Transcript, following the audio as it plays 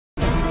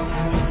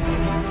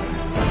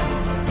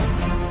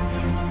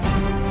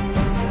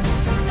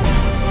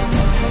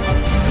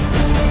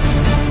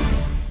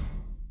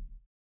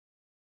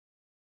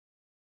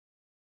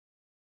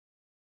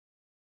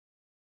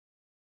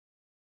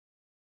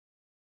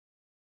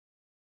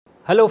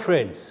Hello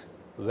friends,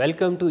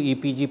 welcome to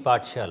EPG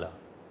Pathshala.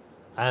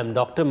 I am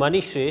Dr.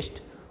 Manish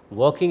Shrestha,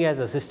 working as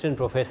Assistant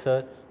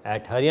Professor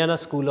at Haryana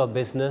School of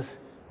Business,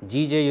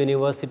 GJ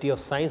University of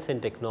Science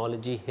and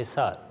Technology,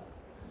 Hisar.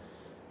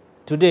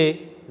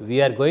 Today,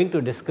 we are going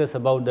to discuss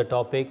about the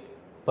topic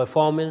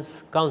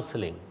Performance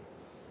Counseling.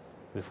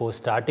 Before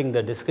starting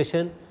the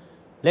discussion,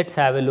 let's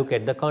have a look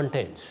at the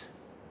contents.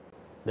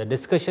 The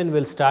discussion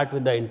will start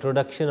with the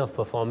introduction of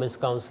performance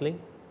counseling,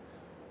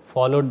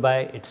 followed by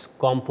its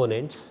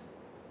components,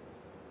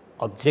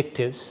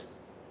 objectives,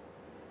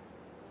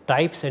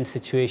 types and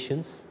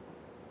situations,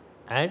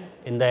 and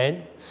in the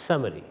end,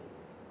 summary.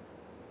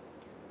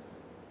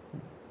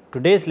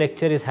 Today's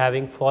lecture is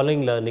having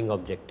following learning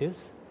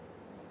objectives.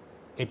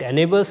 It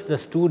enables the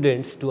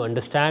students to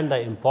understand the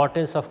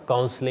importance of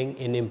counseling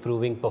in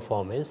improving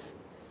performance,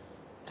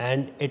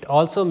 and it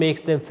also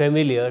makes them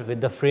familiar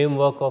with the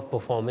framework of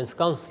performance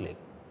counseling.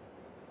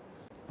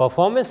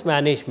 Performance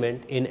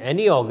management in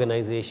any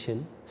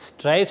organization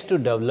strives to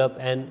develop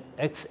an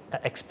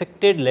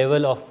expected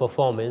level of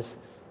performance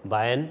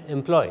by an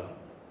employee.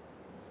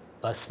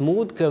 A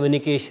smooth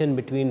communication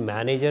between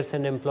managers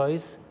and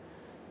employees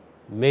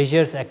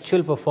measures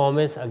actual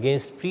performance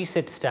against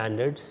preset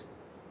standards.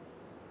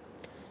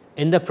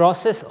 In the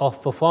process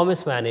of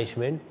performance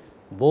management,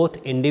 both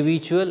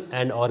individual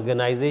and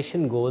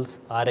organization goals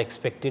are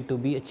expected to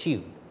be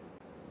achieved.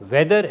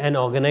 Whether an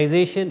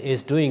organization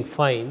is doing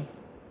fine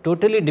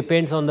totally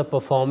depends on the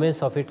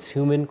performance of its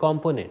human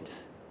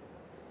components.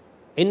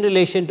 In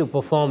relation to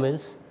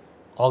performance,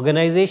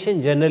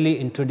 organizations generally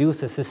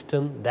introduce a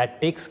system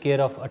that takes care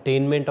of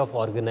attainment of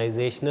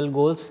organizational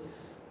goals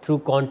through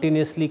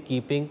continuously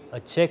keeping a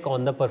check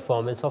on the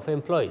performance of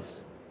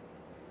employees.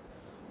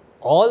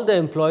 All the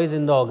employees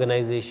in the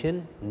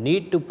organization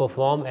need to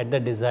perform at the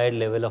desired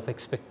level of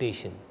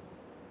expectation.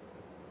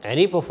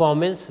 Any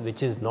performance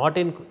which is not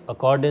in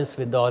accordance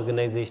with the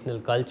organizational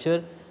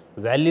culture,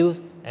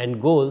 values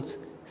and goals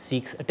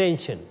seeks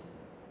attention.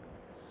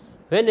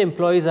 When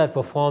employees are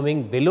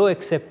performing below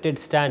accepted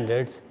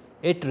standards,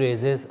 it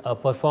raises a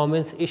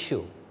performance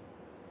issue.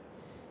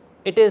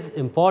 It is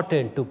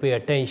important to pay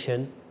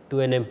attention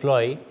to an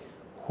employee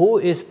who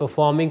is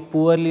performing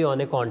poorly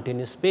on a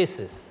continuous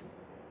basis.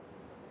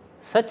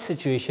 Such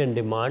situation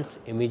demands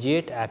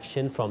immediate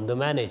action from the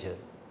manager.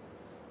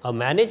 A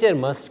manager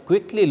must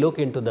quickly look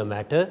into the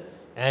matter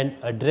and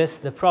address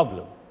the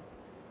problem.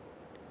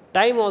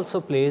 Time also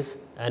plays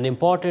an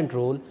important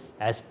role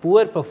as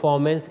poor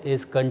performance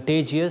is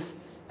contagious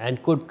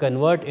and could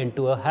convert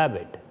into a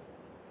habit.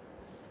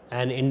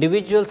 An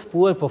individual's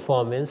poor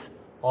performance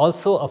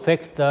also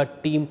affects the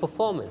team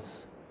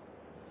performance.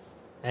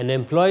 An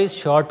employee's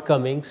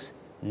shortcomings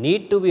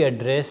need to be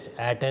addressed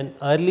at an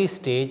early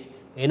stage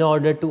in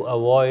order to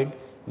avoid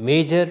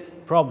major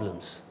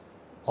problems.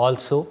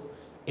 Also,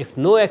 if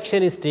no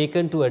action is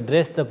taken to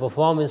address the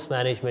performance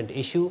management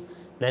issue,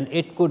 then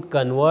it could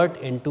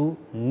convert into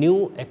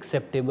new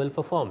acceptable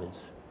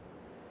performance.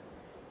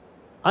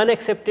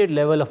 Unaccepted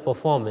level of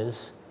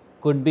performance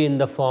could be in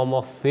the form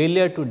of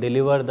failure to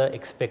deliver the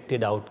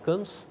expected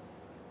outcomes,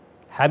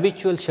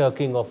 habitual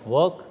shirking of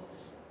work,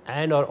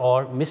 and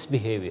or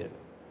misbehavior.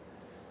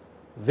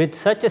 With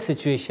such a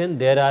situation,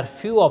 there are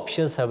few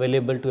options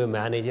available to a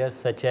manager,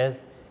 such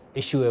as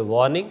issue a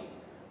warning,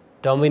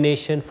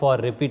 termination for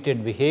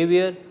repeated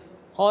behavior,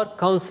 or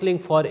counseling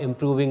for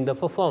improving the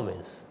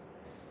performance.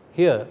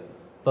 Here,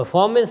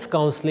 performance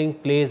counseling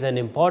plays an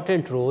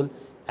important role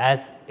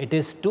as it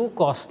is too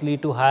costly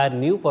to hire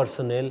new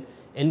personnel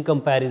in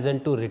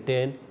comparison to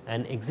retain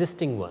an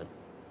existing one.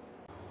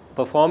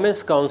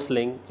 Performance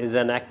counseling is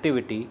an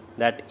activity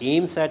that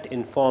aims at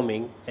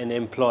informing an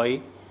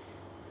employee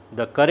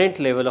the current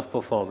level of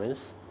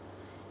performance,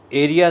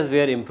 areas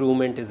where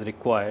improvement is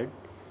required,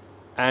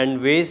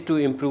 and ways to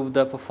improve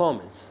the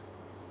performance.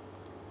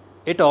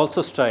 It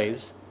also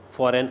strives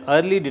for an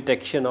early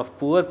detection of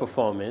poor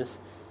performance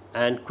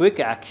and quick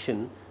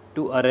action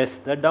to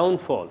arrest the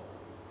downfall.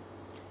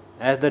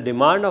 As the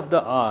demand of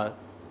the hour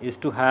is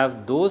to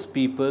have those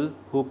people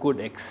who could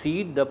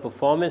exceed the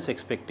performance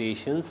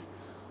expectations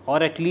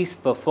or at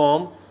least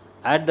perform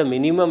at the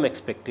minimum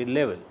expected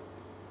level.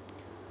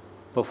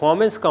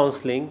 Performance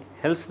counseling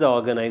helps the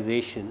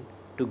organization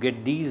to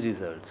get these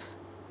results.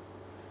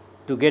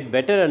 To get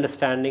better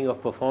understanding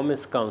of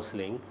performance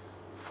counseling,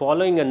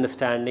 following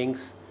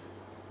understandings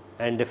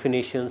and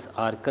definitions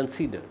are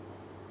considered.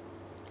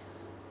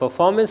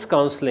 Performance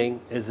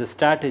counseling is a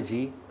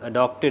strategy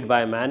adopted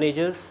by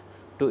managers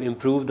to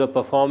improve the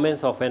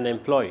performance of an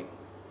employee.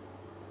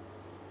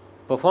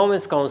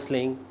 Performance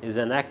counseling is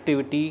an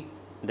activity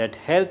that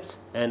helps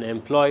an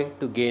employee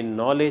to gain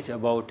knowledge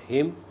about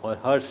him or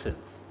herself.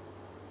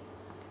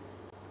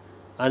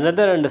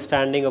 Another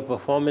understanding of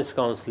performance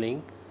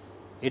counseling,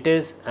 it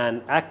is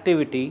an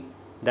activity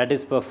that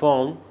is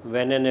performed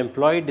when an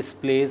employee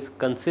displays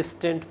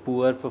consistent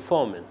poor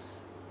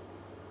performance.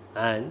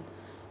 And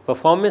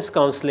performance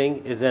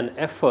counseling is an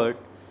effort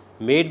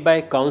made by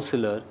a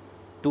counselor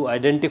to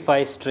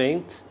identify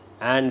strengths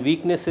and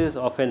weaknesses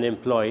of an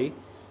employee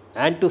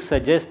and to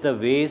suggest the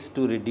ways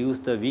to reduce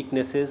the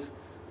weaknesses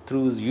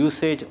through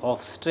usage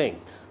of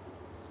strengths.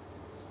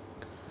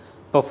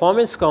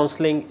 Performance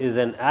counseling is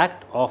an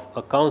act of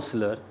a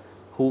counselor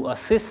who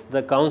assists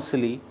the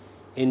counselee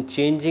in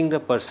changing the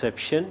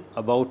perception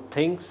about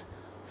things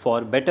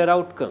for better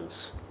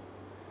outcomes.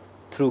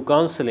 Through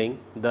counseling,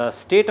 the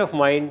state of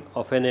mind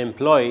of an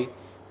employee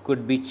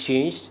could be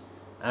changed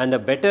and a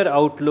better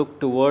outlook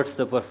towards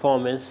the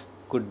performance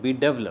could be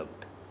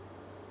developed.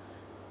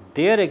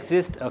 There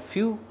exist a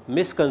few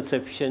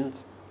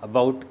misconceptions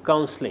about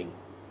counseling.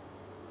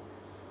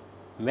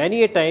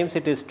 Many a times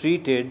it is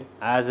treated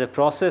as a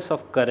process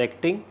of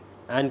correcting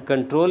and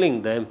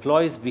controlling the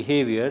employee's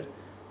behavior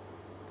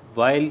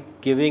while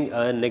giving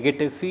a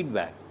negative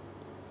feedback.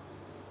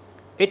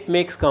 It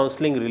makes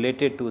counseling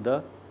related to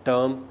the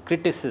term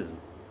criticism.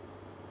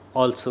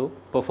 Also,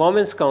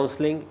 performance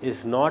counseling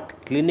is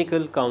not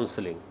clinical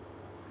counseling.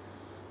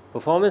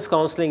 Performance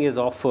counseling is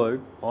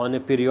offered on a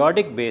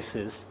periodic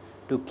basis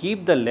to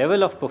keep the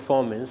level of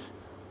performance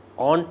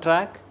on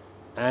track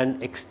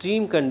and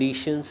extreme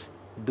conditions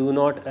do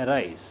not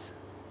arise.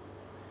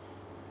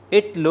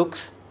 It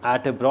looks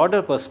at a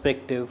broader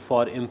perspective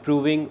for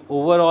improving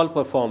overall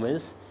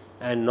performance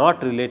and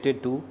not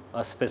related to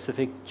a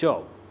specific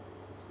job.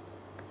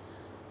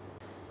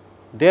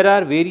 There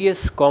are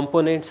various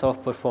components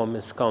of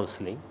performance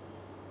counseling,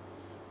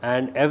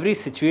 and every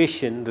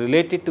situation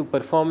related to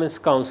performance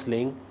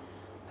counseling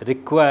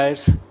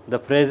requires the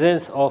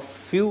presence of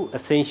few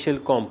essential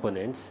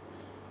components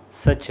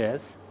such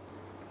as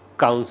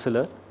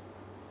counselor.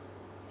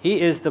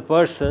 He is the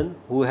person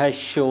who has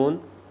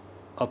shown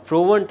a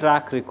proven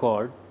track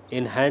record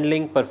in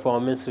handling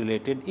performance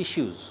related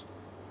issues.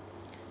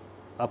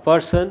 A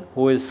person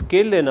who is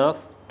skilled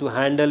enough to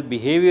handle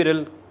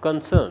behavioral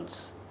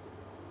concerns.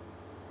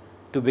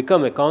 To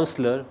become a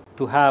counselor,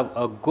 to have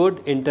a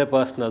good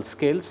interpersonal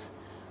skills,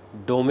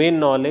 domain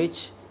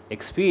knowledge,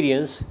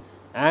 experience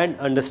and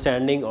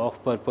understanding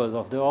of purpose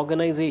of the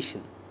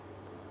organization.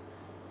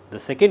 The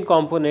second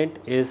component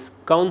is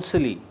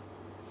counselee.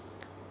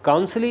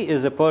 Counselee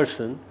is a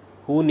person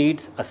who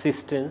needs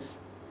assistance,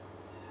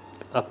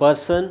 a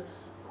person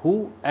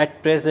who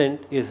at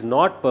present is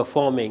not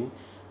performing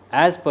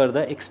as per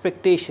the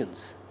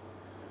expectations.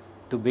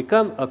 To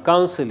become a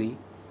counselee,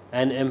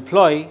 an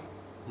employee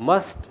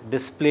must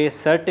display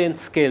certain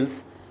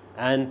skills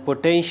and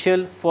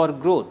potential for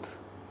growth.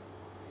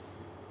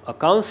 A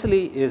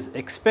counselee is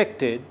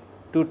expected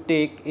to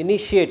take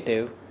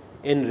initiative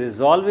in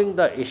resolving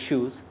the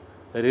issues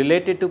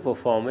related to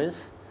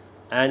performance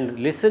and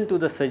listen to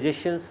the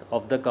suggestions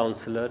of the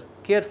counselor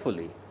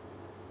carefully.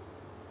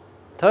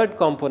 Third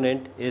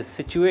component is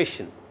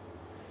situation.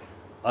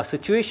 A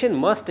situation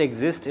must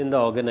exist in the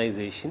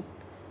organization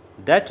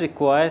that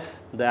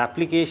requires the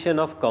application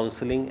of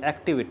counseling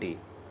activity.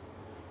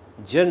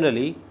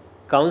 Generally,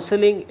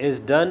 counseling is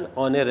done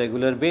on a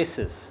regular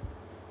basis,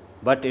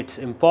 but its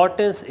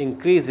importance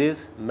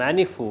increases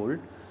manifold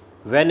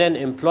when an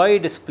employee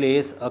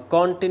displays a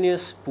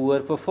continuous poor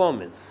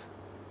performance.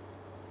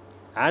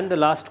 And the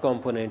last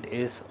component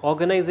is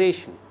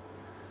organization.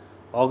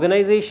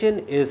 Organization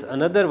is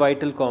another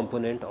vital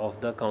component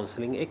of the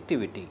counseling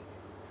activity.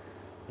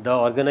 The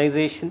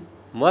organization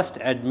must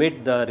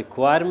admit the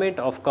requirement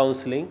of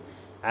counseling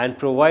and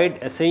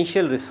provide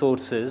essential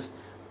resources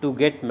to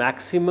get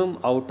maximum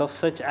out of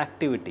such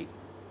activity.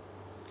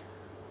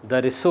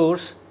 The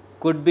resource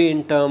could be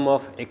in terms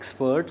of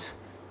experts,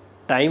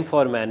 time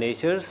for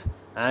managers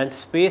and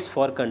space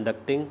for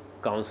conducting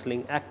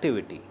counseling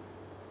activity.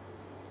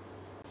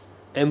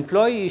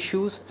 Employee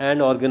issues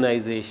and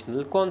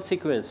organizational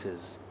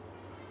consequences.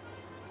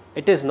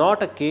 It is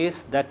not a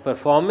case that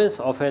performance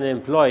of an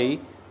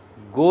employee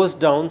goes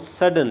down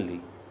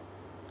suddenly.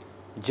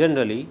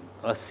 Generally,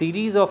 a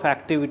series of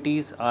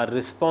activities are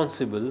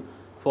responsible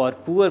for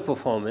poor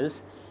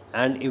performance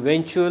and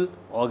eventual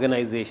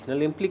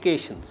organizational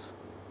implications.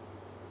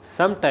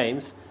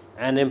 Sometimes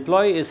an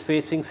employee is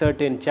facing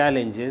certain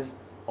challenges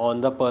on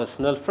the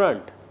personal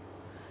front.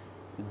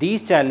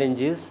 These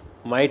challenges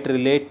might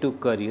relate to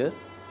career,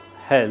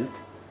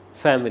 health,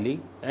 family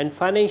and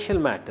financial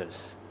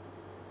matters.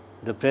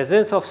 The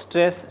presence of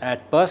stress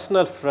at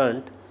personal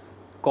front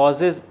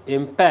causes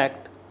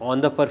impact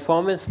on the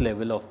performance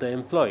level of the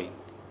employee.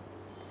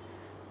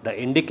 The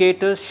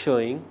indicators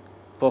showing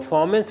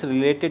performance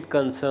related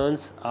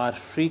concerns are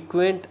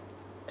frequent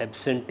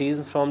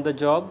absenteeism from the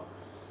job,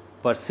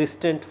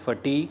 persistent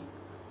fatigue,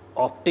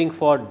 opting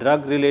for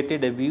drug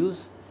related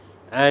abuse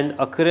and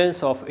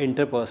occurrence of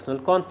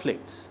interpersonal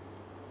conflicts.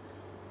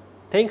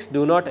 Things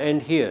do not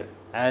end here,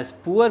 as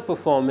poor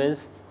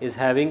performance is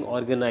having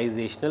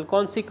organizational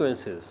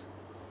consequences.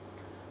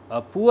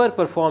 A poor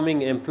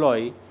performing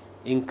employee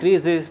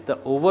increases the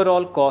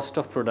overall cost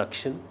of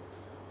production,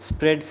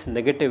 spreads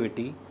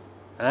negativity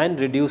and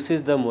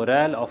reduces the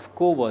morale of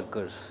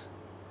co-workers.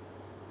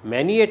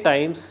 Many a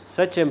times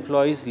such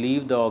employees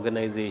leave the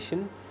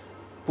organization,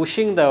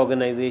 pushing the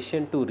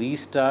organization to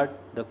restart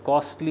the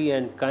costly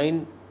and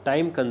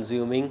time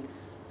consuming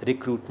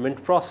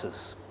recruitment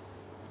process.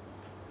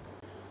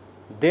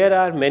 There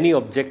are many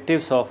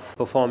objectives of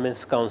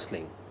performance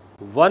counseling.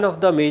 One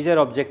of the major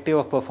objectives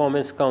of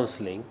performance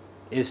counseling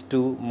is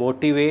to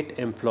motivate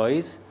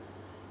employees,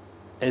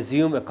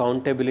 assume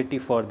accountability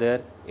for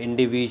their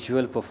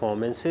individual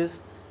performances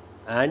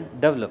and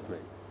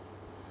development.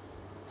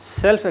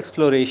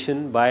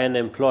 Self-exploration by an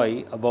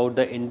employee about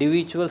the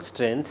individual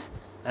strengths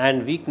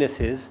and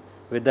weaknesses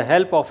with the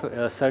help of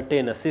a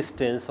certain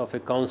assistance of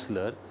a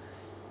counselor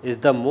is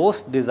the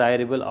most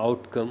desirable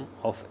outcome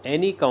of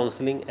any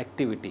counseling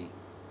activity.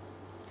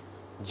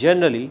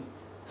 Generally,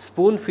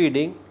 spoon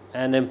feeding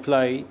an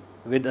employee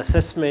with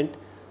assessment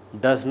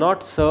does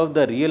not serve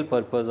the real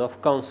purpose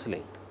of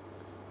counseling.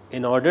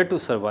 In order to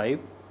survive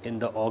in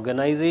the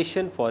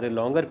organization for a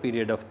longer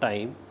period of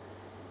time,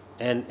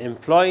 an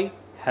employee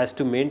has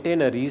to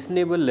maintain a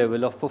reasonable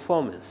level of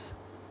performance.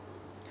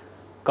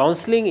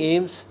 Counseling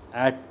aims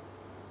at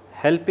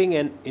helping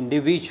an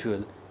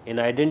individual in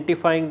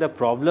identifying the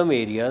problem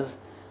areas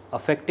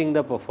affecting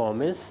the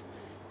performance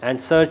and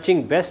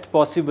searching best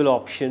possible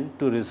option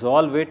to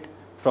resolve it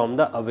from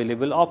the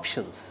available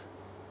options.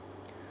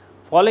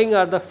 Following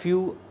are the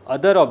few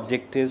other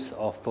objectives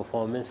of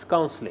performance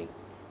counseling.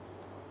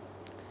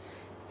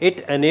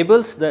 It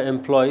enables the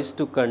employees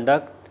to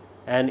conduct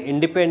an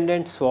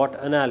independent SWOT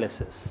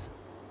analysis.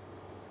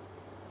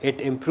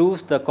 It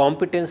improves the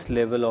competence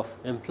level of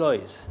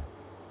employees.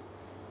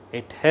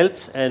 It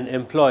helps an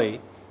employee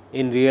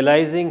in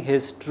realizing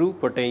his true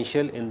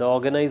potential in the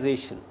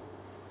organization.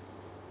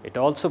 It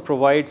also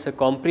provides a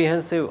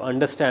comprehensive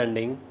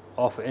understanding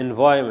of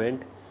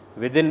environment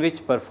within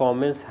which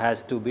performance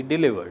has to be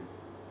delivered.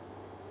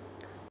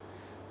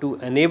 To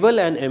enable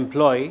an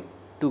employee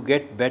to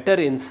get better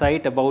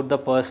insight about the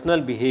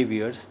personal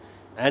behaviors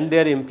and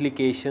their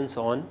implications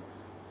on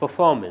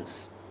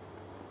performance.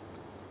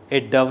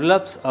 It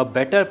develops a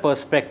better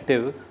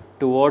perspective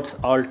towards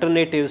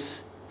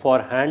alternatives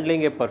for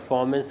handling a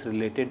performance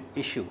related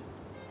issue.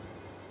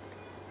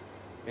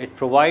 It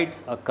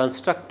provides a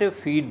constructive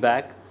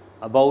feedback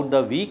about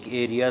the weak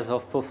areas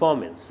of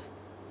performance.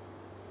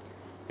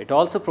 It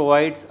also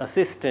provides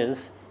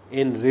assistance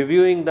in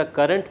reviewing the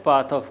current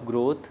path of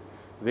growth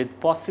with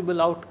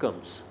possible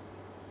outcomes.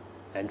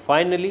 And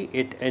finally,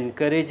 it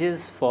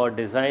encourages for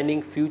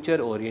designing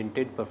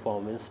future-oriented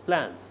performance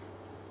plans.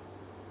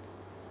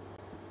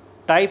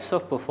 Types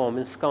of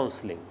performance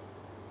counseling.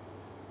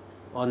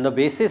 On the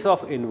basis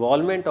of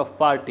involvement of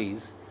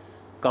parties,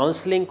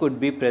 counseling could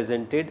be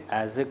presented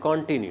as a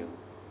continuum.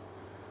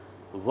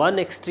 One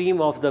extreme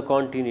of the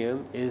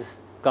continuum is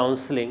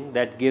counseling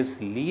that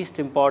gives least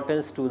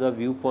importance to the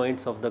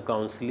viewpoints of the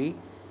counselee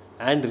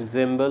and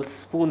resembles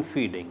spoon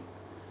feeding.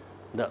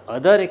 The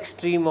other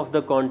extreme of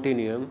the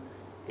continuum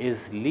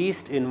is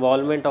least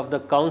involvement of the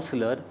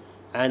counselor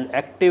and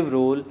active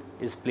role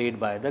is played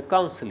by the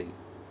counselee.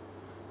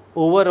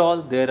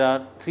 Overall, there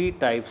are three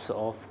types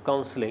of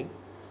counseling: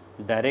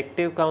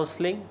 directive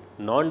counseling,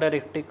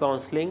 non-directive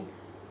counseling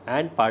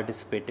and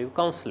participative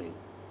counseling.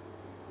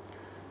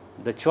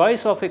 The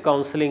choice of a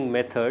counseling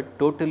method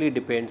totally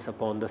depends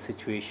upon the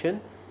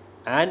situation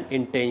and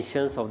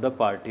intentions of the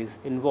parties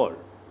involved.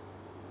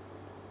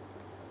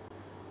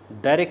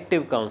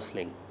 Directive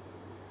counseling.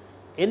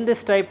 In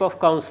this type of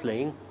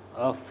counseling,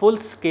 a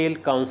full-scale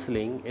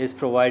counseling is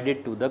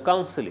provided to the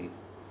counselee.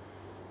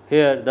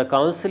 Here, the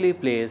counselee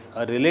plays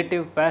a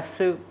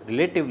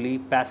relatively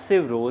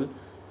passive role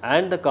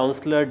and the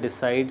counselor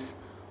decides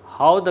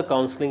how the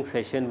counseling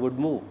session would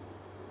move.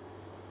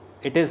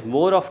 It is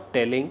more of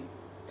telling,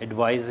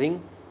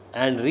 advising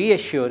and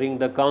reassuring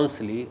the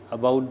counselee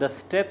about the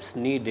steps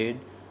needed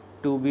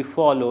to be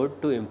followed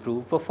to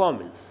improve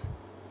performance.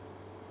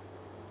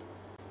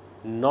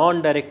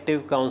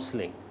 Non-directive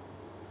counseling.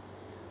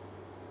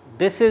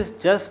 This is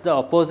just the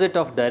opposite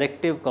of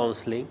directive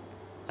counseling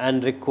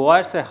and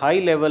requires a high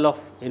level of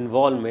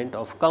involvement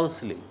of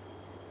counselee.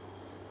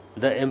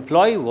 The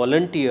employee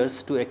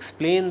volunteers to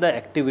explain the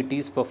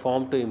activities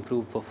performed to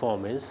improve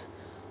performance,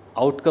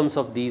 outcomes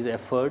of these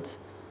efforts,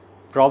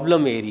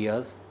 problem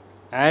areas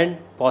and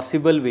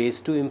possible ways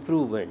to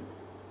improvement.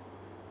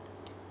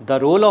 The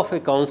role of a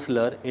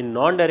counselor in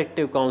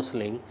non-directive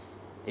counseling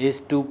is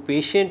to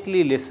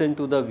patiently listen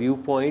to the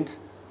viewpoints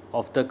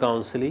of the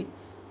counselee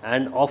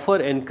and offer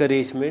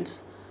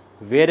encouragements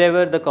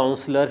wherever the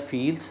counselor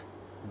feels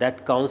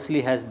that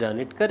counselee has done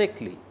it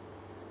correctly.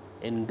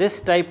 In this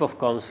type of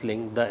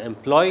counseling, the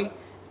employee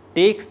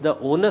takes the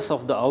onus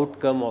of the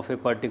outcome of a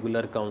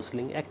particular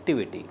counseling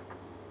activity.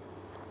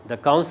 The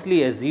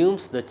counselee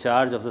assumes the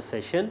charge of the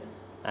session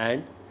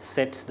and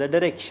sets the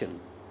direction.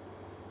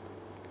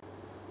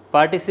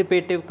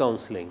 Participative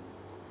counseling.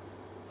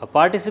 A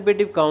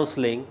participative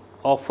counseling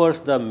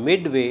offers the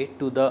midway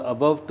to the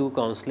above two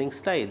counseling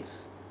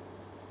styles.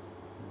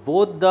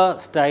 Both the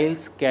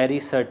styles carry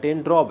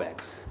certain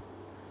drawbacks.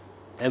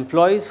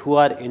 Employees who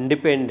are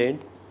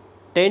independent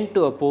tend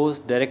to oppose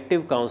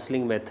directive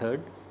counseling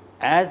method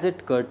as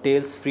it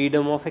curtails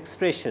freedom of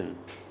expression.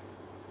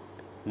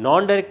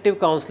 Non-directive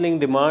counseling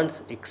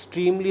demands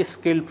extremely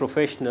skilled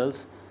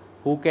professionals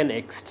who can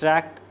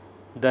extract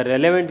the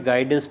relevant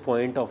guidance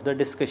point of the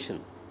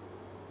discussion.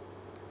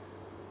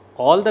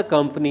 all the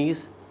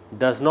companies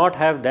does not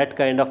have that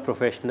kind of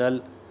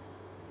professional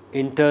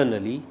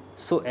internally,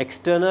 so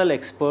external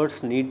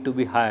experts need to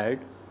be hired,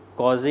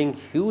 causing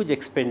huge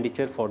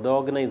expenditure for the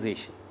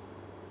organization.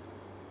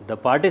 The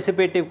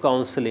participative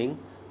counseling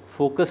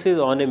focuses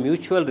on a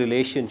mutual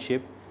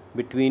relationship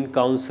between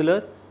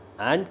counselor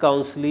and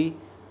counselee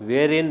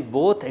wherein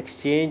both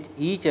exchange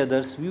each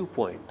other's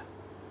viewpoint.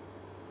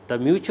 The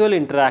mutual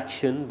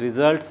interaction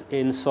results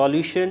in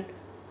solution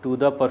to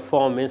the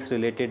performance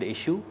related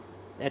issue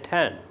at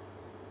hand.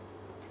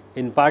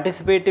 In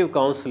participative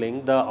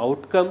counseling, the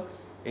outcome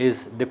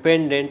is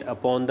dependent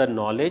upon the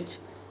knowledge,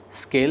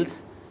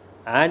 skills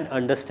and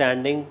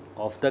understanding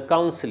of the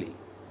counselee.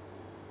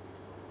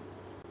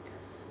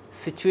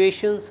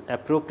 Situations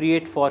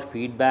appropriate for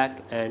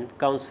feedback and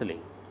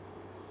counseling.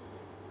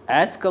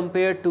 As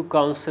compared to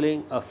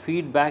counseling, a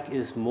feedback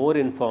is more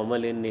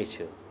informal in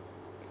nature.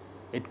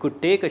 It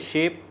could take a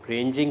shape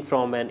ranging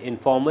from an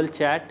informal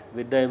chat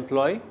with the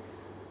employee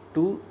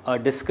to a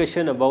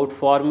discussion about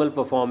formal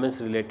performance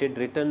related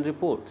written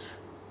reports.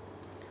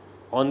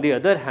 On the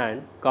other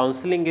hand,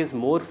 counseling is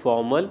more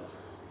formal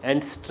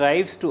and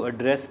strives to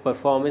address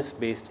performance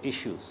based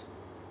issues.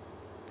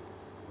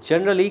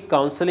 Generally,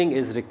 counseling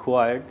is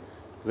required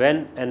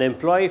when an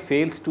employee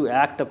fails to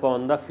act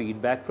upon the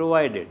feedback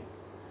provided.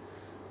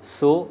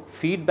 So,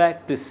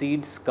 feedback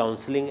precedes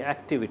counseling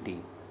activity.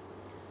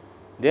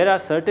 There are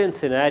certain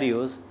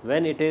scenarios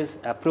when it is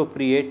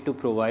appropriate to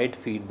provide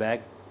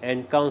feedback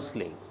and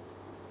counseling.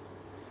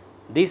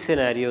 These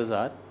scenarios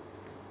are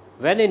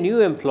when a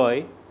new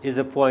employee is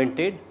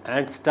appointed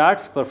and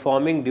starts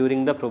performing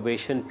during the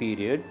probation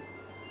period,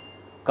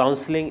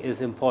 counseling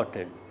is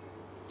important.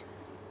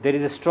 There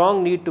is a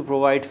strong need to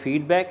provide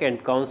feedback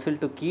and counsel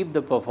to keep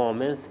the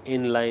performance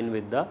in line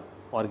with the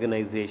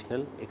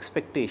organizational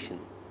expectation.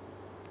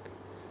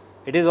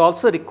 It is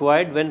also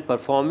required when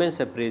performance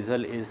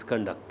appraisal is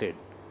conducted.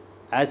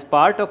 As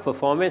part of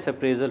performance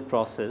appraisal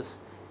process,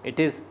 it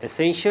is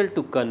essential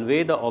to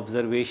convey the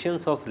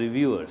observations of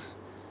reviewers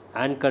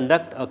and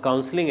conduct a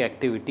counseling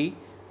activity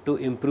to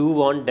improve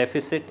on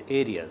deficit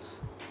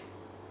areas.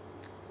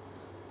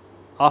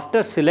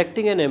 After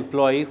selecting an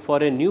employee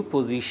for a new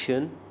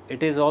position,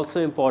 it is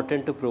also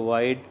important to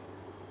provide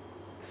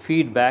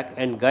feedback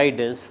and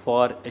guidance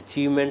for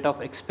achievement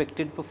of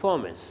expected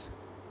performance.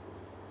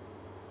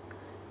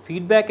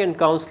 Feedback and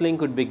counseling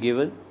could be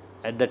given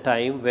at the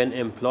time when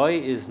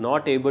employee is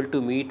not able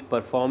to meet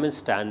performance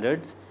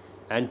standards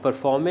and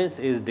performance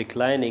is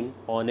declining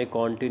on a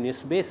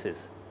continuous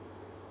basis.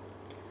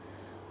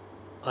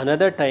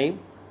 Another time,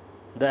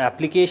 the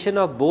application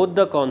of both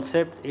the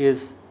concepts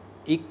is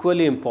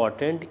equally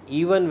important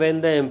even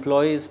when the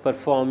employee is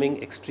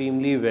performing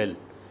extremely well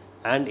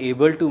and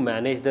able to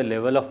manage the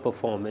level of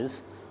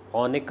performance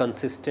on a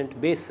consistent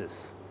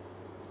basis.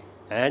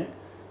 And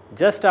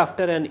just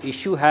after an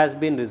issue has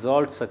been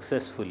resolved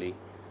successfully,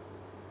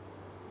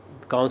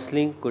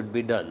 counseling could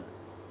be done.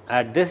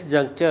 At this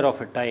juncture of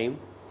a time,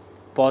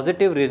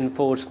 positive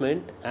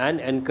reinforcement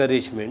and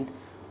encouragement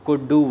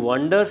could do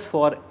wonders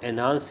for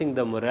enhancing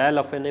the morale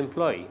of an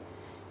employee.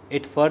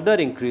 It further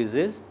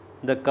increases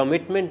the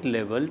commitment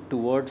level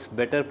towards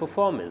better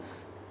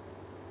performance.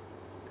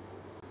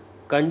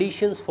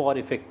 Conditions for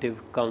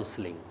effective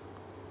counseling.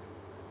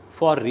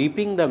 For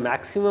reaping the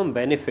maximum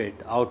benefit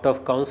out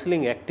of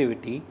counseling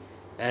activity,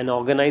 an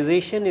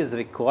organization is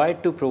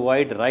required to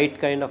provide right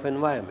kind of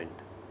environment.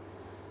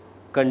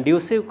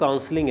 Conducive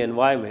counseling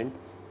environment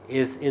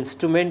is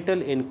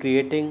instrumental in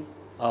creating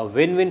a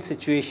win-win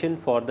situation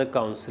for the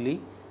counselee,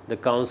 the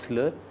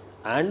counselor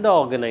and the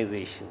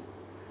organization.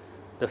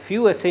 The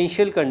few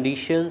essential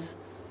conditions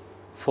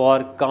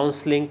for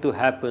counseling to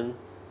happen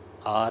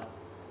are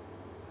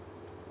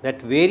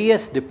that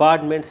various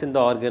departments in the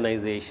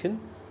organization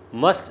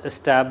must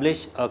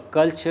establish a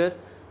culture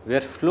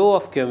where flow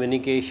of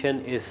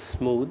communication is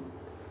smooth.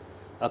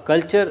 A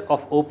culture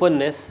of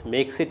openness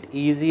makes it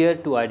easier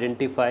to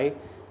identify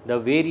the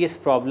various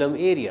problem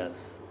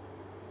areas.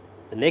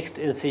 The next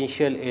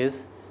essential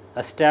is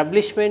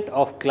establishment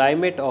of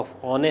climate of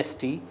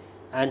honesty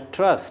and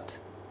trust.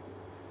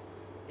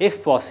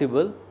 If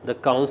possible, the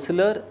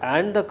counselor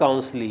and the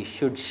counselee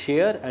should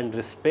share and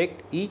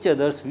respect each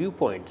other's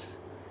viewpoints.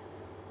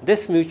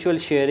 This mutual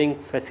sharing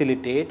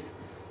facilitates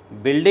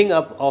building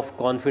up of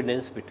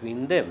confidence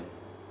between them.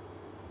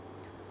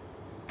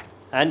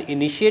 An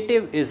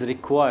initiative is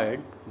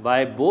required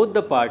by both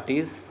the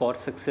parties for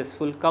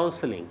successful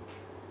counseling.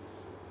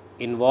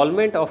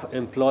 Involvement of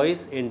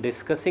employees in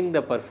discussing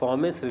the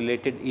performance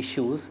related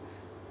issues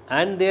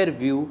and their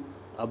view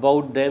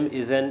about them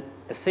is an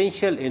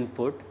essential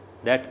input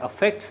that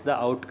affects the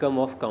outcome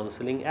of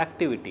counseling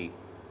activity.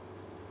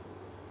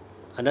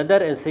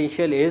 Another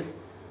essential is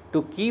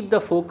to keep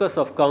the focus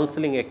of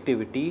counseling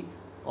activity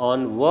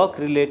on work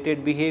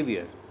related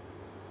behavior.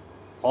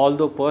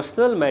 Although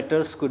personal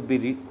matters could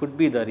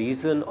be the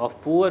reason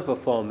of poor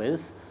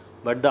performance,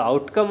 but the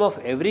outcome of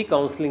every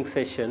counseling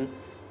session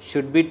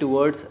should be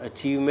towards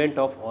achievement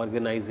of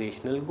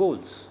organizational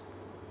goals.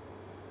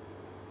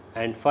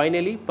 And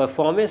finally,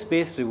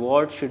 performance-based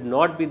reward should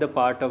not be the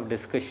part of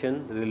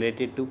discussion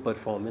related to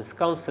performance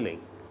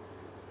counseling.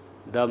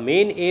 The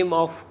main aim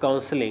of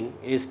counseling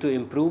is to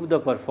improve the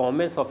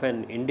performance of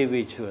an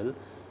individual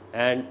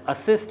and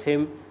assist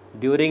him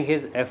during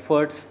his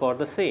efforts for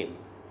the same.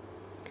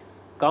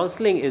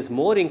 Counseling is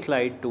more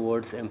inclined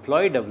towards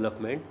employee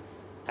development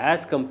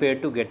as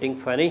compared to getting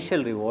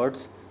financial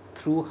rewards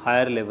through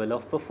higher level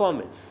of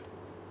performance.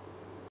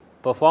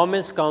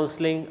 Performance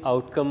counseling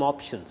outcome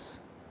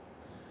options.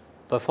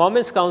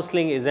 Performance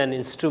counseling is an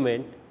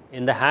instrument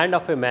in the hand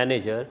of a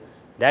manager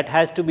that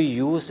has to be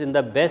used in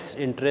the best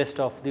interest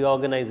of the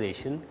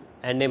organization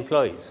and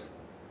employees.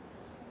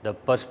 The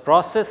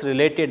process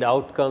related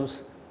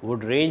outcomes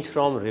would range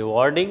from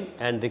rewarding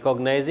and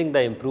recognizing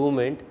the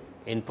improvement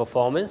in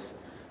performance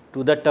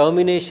to the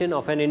termination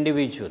of an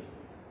individual.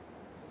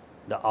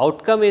 The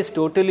outcome is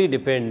totally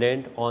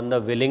dependent on the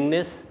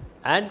willingness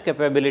and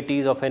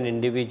capabilities of an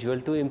individual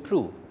to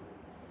improve.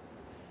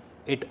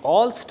 It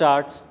all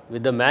starts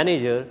with the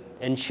manager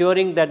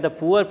ensuring that the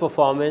poor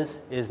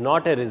performance is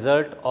not a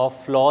result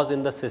of flaws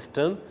in the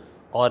system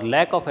or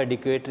lack of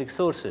adequate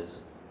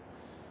resources.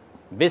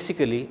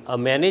 Basically, a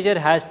manager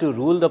has to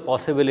rule the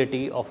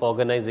possibility of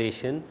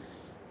organization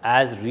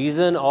as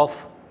reason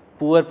of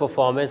poor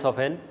performance of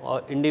an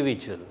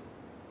individual.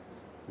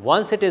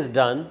 Once it is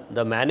done,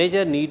 the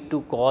manager needs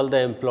to call the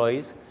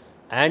employees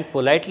and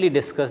politely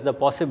discuss the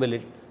possible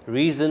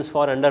reasons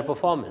for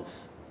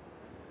underperformance.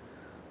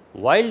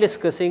 While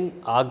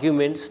discussing,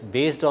 arguments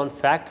based on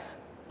facts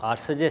are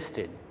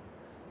suggested.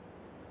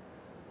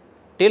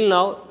 Till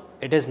now,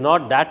 it is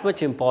not that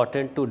much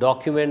important to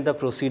document the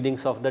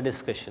proceedings of the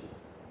discussion.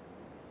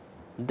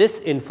 This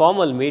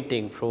informal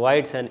meeting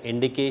provides an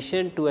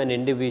indication to an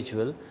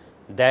individual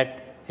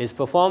that his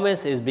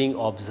performance is being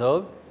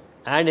observed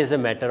and is a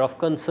matter of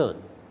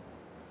concern.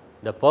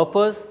 The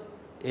purpose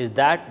is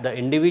that the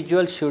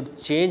individual should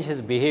change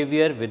his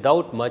behavior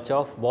without much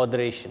of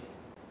botheration.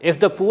 If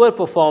the poor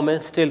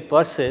performance still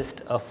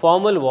persists, a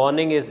formal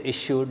warning is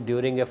issued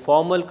during a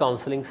formal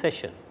counseling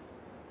session.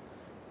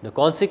 The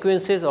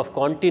consequences of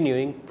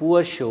continuing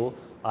poor show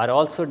are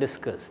also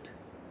discussed.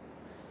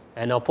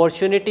 An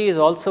opportunity is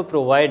also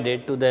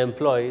provided to the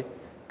employee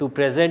to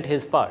present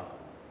his part.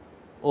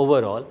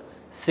 Overall,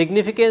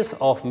 significance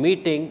of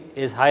meeting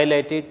is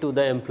highlighted to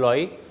the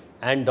employee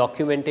and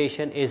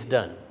documentation is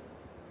done.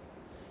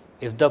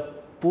 If the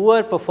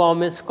poor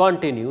performance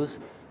continues,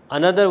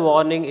 another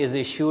warning is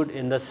issued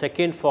in the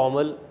second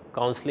formal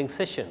counseling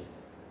session.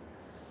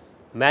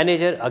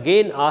 Manager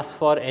again asks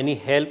for any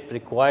help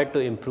required to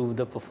improve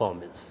the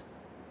performance.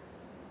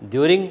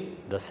 During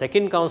the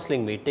second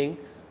counseling meeting,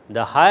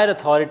 the higher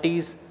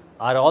authorities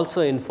are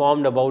also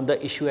informed about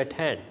the issue at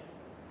hand.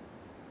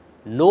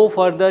 No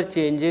further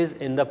changes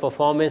in the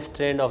performance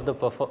trend of the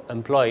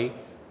employee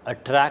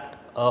attract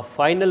a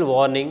final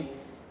warning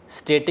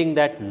stating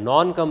that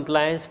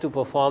non-compliance to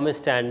performance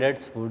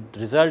standards would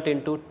result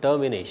into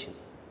termination.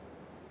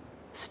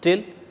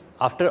 Still,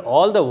 after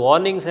all the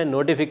warnings and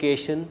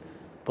notification,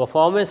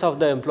 performance of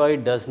the employee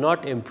does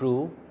not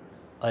improve,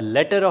 a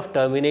letter of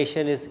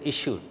termination is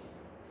issued.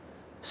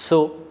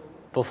 So,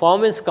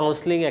 performance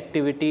counseling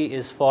activity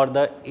is for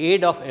the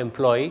aid of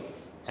employee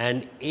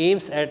and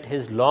aims at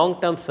his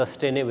long-term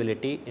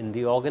sustainability in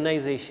the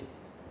organization.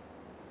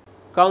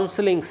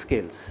 Counseling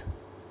skills.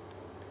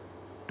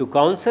 To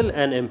counsel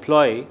an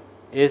employee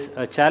is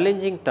a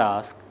challenging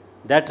task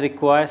that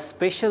requires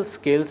special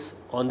skills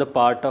on the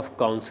part of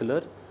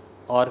counselor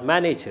or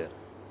manager.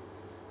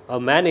 A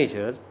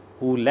manager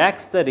who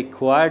lacks the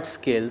required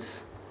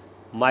skills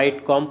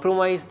might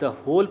compromise the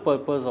whole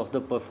purpose of the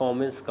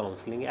performance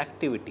counseling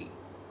activity.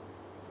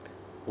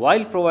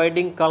 While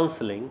providing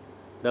counseling,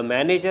 the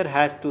manager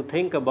has to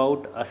think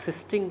about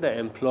assisting the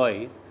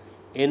employees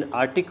in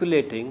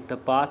articulating the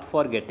path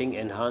for getting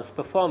enhanced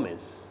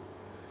performance.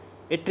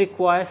 It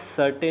requires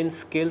certain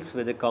skills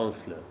with a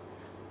counselor.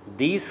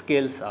 These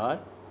skills are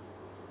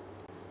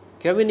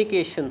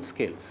communication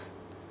skills.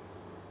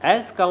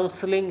 As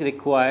counseling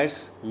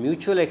requires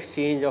mutual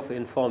exchange of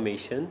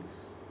information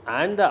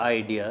and the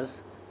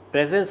ideas,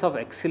 presence of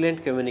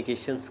excellent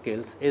communication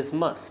skills is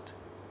must.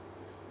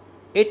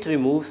 It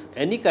removes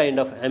any kind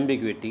of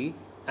ambiguity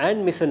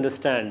and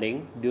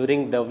misunderstanding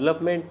during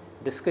development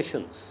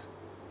discussions.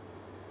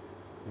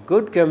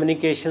 Good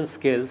communication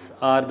skills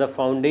are the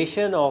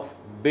foundation of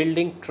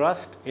building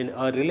trust in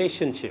a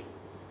relationship.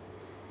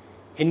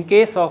 In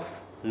case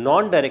of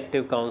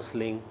non-directive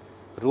counseling,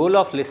 role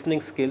of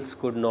listening skills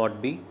could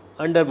not be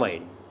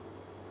undermined.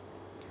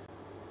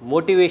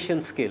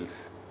 Motivation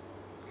skills.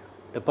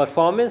 The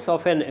performance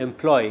of an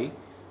employee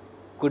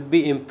could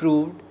be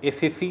improved if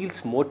he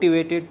feels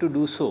motivated to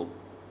do so.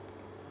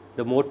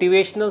 The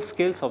motivational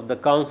skills of the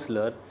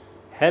counselor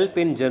help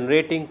in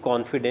generating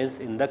confidence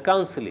in the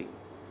counseling.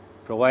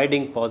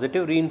 Providing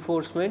positive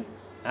reinforcement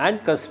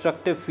and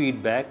constructive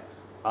feedback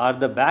are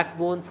the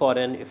backbone for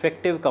an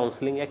effective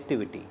counseling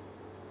activity.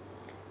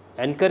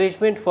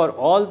 Encouragement for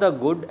all the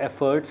good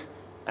efforts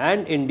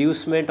and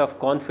inducement of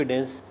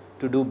confidence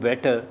to do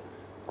better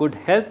could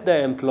help the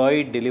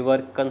employee deliver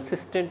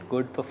consistent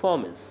good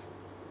performance.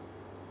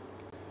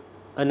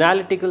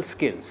 Analytical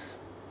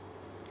skills.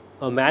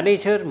 A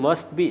manager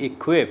must be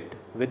equipped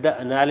with the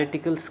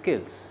analytical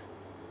skills.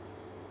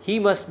 He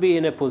must be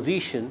in a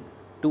position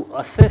to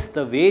assess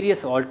the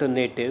various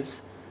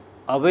alternatives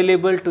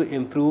available to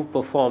improve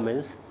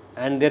performance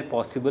and their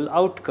possible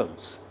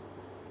outcomes.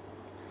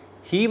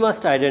 He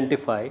must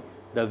identify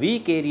the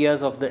weak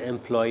areas of the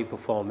employee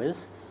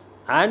performance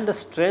and the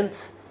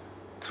strengths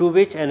through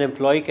which an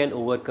employee can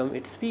overcome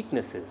its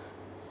weaknesses.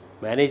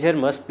 Manager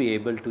must be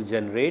able to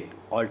generate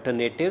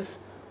alternatives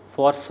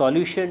for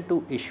solution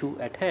to issue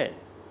at hand.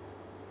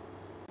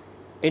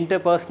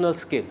 Interpersonal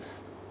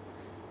skills.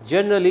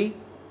 Generally,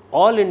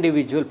 all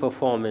individual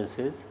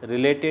performances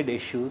related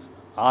issues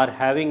are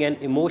having an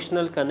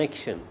emotional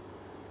connection.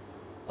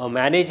 A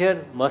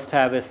manager must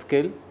have a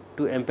skill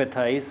to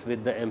empathize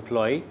with the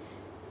employee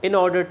in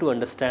order to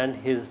understand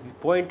his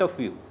point of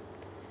view.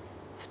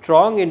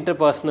 Strong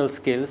interpersonal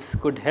skills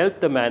could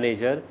help the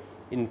manager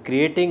in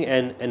creating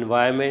an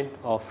environment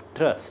of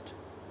trust.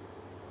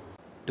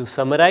 To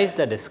summarize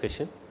the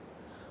discussion,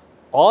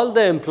 all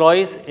the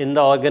employees in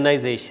the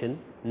organization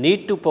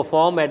need to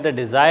perform at the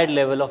desired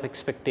level of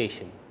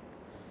expectation.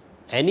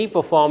 Any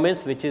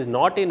performance which is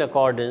not in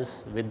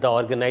accordance with the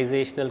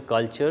organizational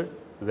culture,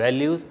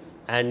 values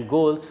and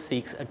goals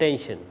seeks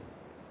attention.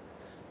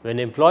 When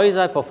employees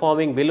are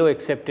performing below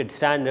accepted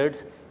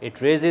standards,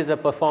 it raises a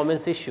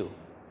performance issue.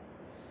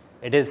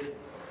 It is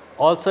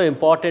also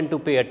important to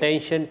pay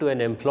attention to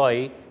an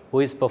employee who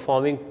is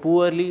performing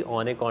poorly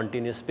on a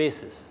continuous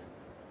basis.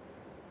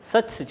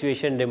 Such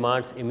situation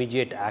demands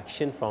immediate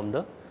action from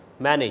the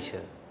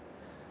manager.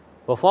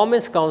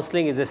 Performance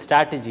counseling is a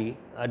strategy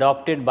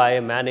adopted by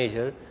a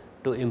manager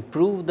to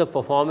improve the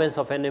performance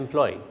of an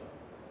employee.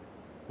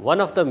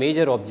 One of the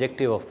major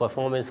objectives of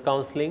performance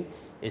counseling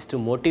is to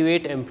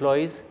motivate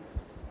employees,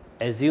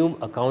 assume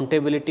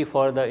accountability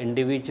for the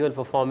individual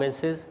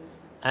performances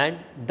and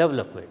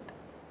development.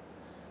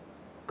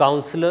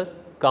 Counselor,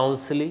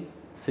 counseling,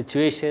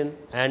 situation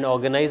and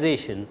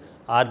organization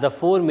are the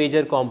four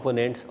major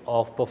components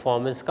of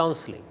performance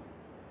counseling.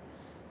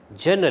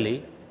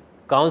 Generally,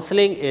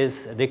 counseling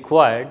is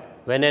required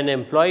when an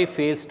employee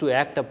fails to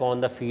act upon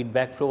the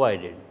feedback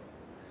provided.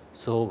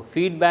 So,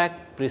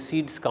 feedback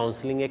precedes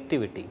counseling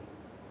activity.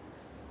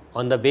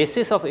 On the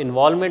basis of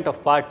involvement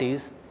of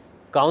parties,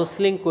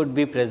 counseling could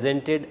be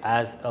presented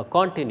as a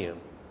continuum.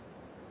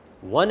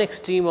 One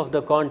extreme of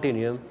the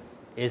continuum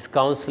is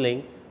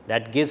counseling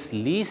that gives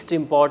least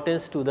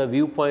importance to the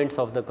viewpoints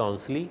of the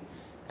counselee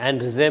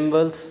and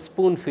resembles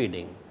spoon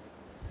feeding.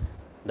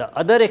 The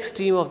other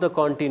extreme of the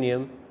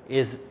continuum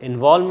is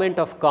involvement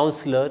of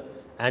counselor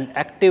and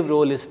active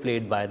role is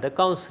played by the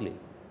counselee.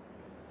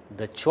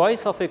 The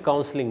choice of a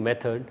counseling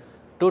method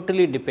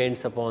totally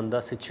depends upon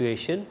the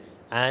situation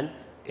and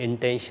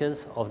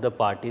intentions of the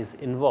parties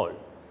involved.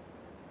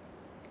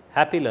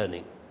 Happy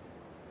learning.